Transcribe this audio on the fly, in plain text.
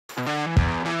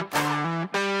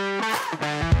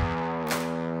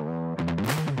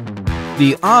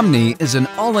The Omni is an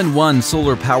all-in-one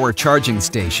solar power charging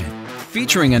station,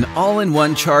 featuring an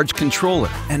all-in-one charge controller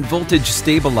and voltage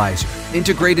stabilizer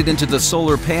integrated into the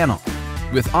solar panel.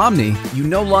 With Omni, you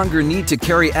no longer need to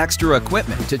carry extra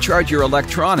equipment to charge your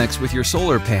electronics with your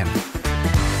solar panel.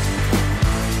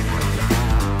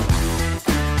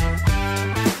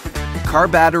 Car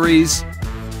batteries,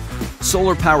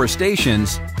 solar power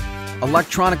stations,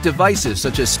 electronic devices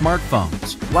such as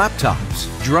smartphones, laptops,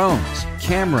 drones,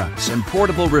 cameras, and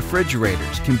portable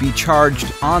refrigerators can be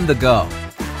charged on the go.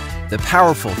 The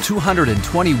powerful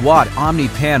 220-watt Omni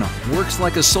panel works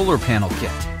like a solar panel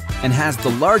kit and has the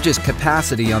largest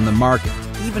capacity on the market,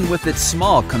 even with its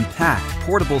small, compact,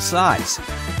 portable size.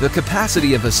 The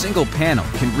capacity of a single panel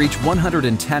can reach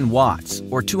 110 watts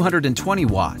or 220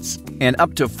 watts and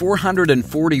up to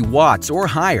 440 watts or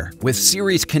higher, with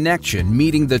series connection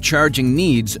meeting the charging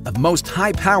needs of most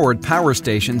high-powered power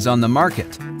stations on the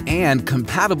market, and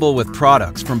compatible with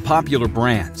products from popular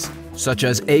brands such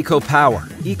as EcoPower,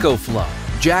 EcoFlow,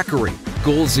 Jackery,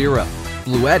 Goal Zero,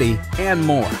 Bluetti, and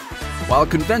more. While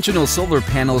conventional solar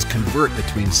panels convert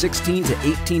between 16 to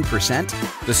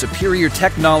 18%, the superior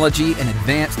technology and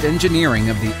advanced engineering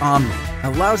of the Omni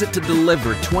allows it to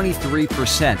deliver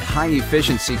 23%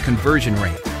 high-efficiency conversion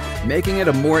rate, making it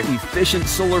a more efficient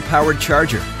solar-powered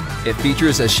charger. It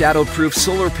features a shadow-proof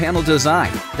solar panel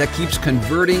design that keeps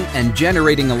converting and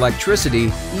generating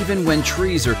electricity even when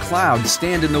trees or clouds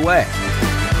stand in the way.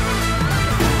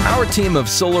 Our team of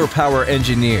solar power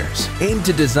engineers aim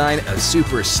to design a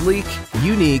super sleek,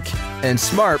 unique, and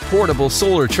smart portable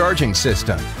solar charging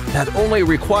system that only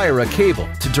require a cable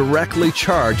to directly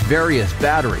charge various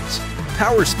batteries,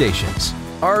 power stations,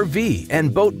 RV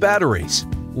and boat batteries,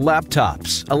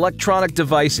 laptops, electronic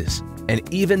devices,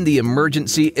 and even the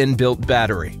emergency inbuilt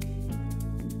battery.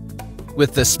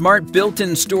 With the smart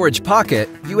built-in storage pocket,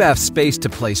 you have space to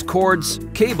place cords,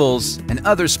 cables, and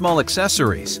other small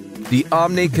accessories. The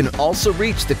Omni can also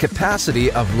reach the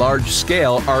capacity of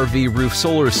large-scale RV roof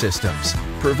solar systems,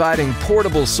 providing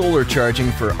portable solar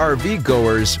charging for RV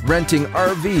goers renting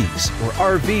RVs or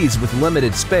RVs with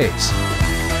limited space.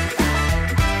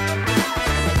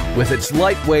 With its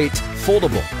lightweight,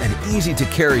 foldable, and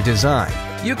easy-to-carry design,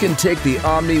 you can take the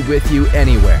Omni with you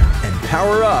anywhere and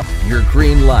power up your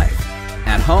green life.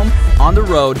 At home, on the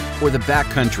road, or the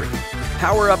backcountry,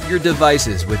 power up your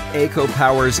devices with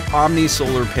EcoPower's Omni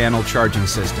solar panel charging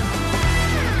system.